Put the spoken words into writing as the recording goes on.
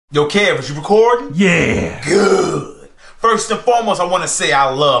Yo, Kev, is you recording? Yeah. Good. First and foremost, I want to say I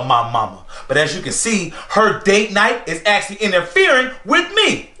love my mama. But as you can see, her date night is actually interfering with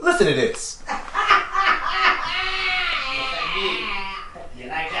me. Listen to this. You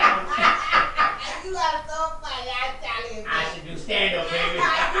like that one? You are so funny, I tell you. I should do stand-up, baby.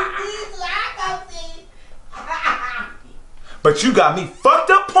 But you got me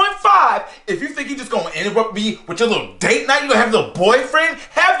fucked up, point 5. If you think you're just gonna interrupt me with your little date night, you gonna have a little boyfriend,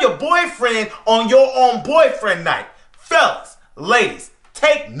 have your boyfriend on your own boyfriend night. Fellas, ladies,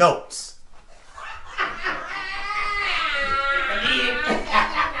 take notes.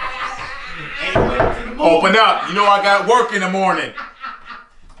 Open up. You know I got work in the morning.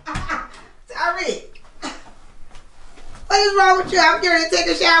 Tyrhee, what is wrong with you? I'm getting to take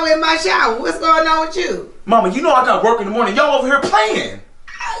a shower in my shower. What's going on with you? Mama, you know I got work in the morning. Y'all over here playing. You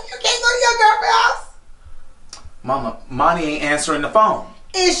can't go to your girlfriend's house? Mama, Monty ain't answering the phone.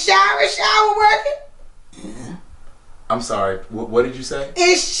 Is shower working? I'm sorry. What did you say?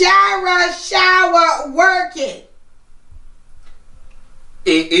 Is shower working?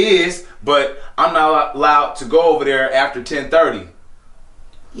 It is, but I'm not allowed to go over there after 10:30.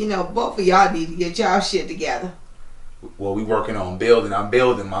 You know, both of y'all need to get y'all shit together. Well, we working on building. I'm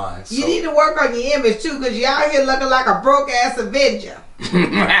building mine. So. You need to work on your image too, because you're out here looking like a broke ass Avenger.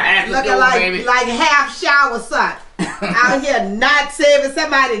 Looking like half shower son. Out here not saving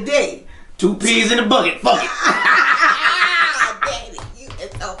somebody's day. 2 peas in a bucket. Fuck it. Daddy, you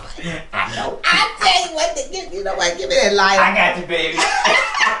is so funny. I know. I tell you what, you know what? Give me that light. I got you, baby.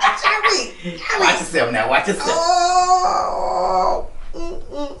 Tyrhee. Watch yourself now. Watch yourself. Oh.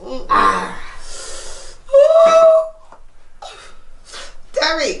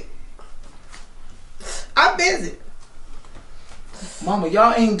 Tyrhee, I'm busy. Mama,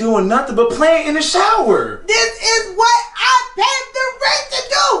 y'all ain't doing nothing but playing in the shower. This is what I paid the rent to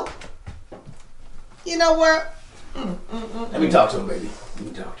do. You know what? Let me talk to him, baby. Let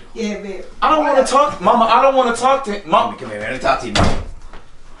me talk to him. Yeah, baby. I don't want to talk. Mama, I don't want to talk to him. Mama, Come here, man. Let me talk to you, man.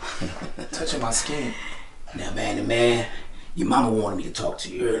 touching my skin. Now, man, your mama wanted me to talk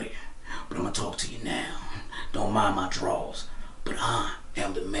to you earlier, but I'm gonna talk to you now. Don't mind my draws, but I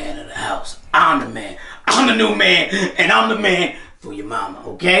am the man of the house. I'm the man. I'm the new man, and I'm the man for your mama,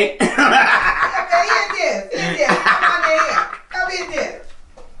 okay? Okay, here it is. Come on in here. Come in here.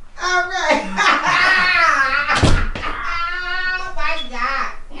 All right. Oh, my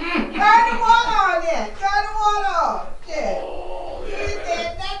God. Turn the water on there. Turn the water on. Yeah. You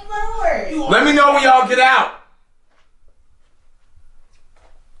said that's my word. Let me know when y'all get out.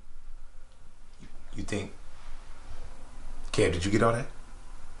 You think? Kev, did you get all that?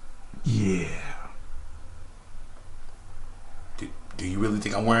 Yeah. Do you really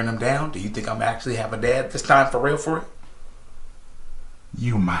think I'm wearing them down? Do you think I'm actually have a dad this time for real?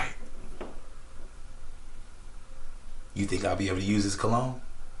 You might. You think I'll be able to use this cologne?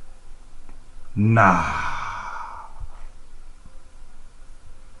 Nah.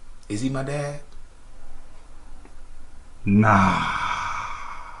 Is he my dad? Nah.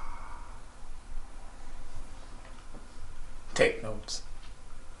 Take notes.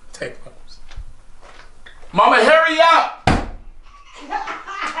 Take notes. Mama, hurry up!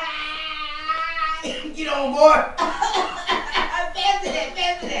 Get on board. Pass it.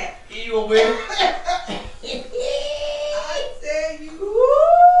 Here you go, baby. I tell you.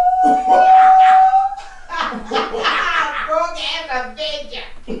 Broke ass Avenger.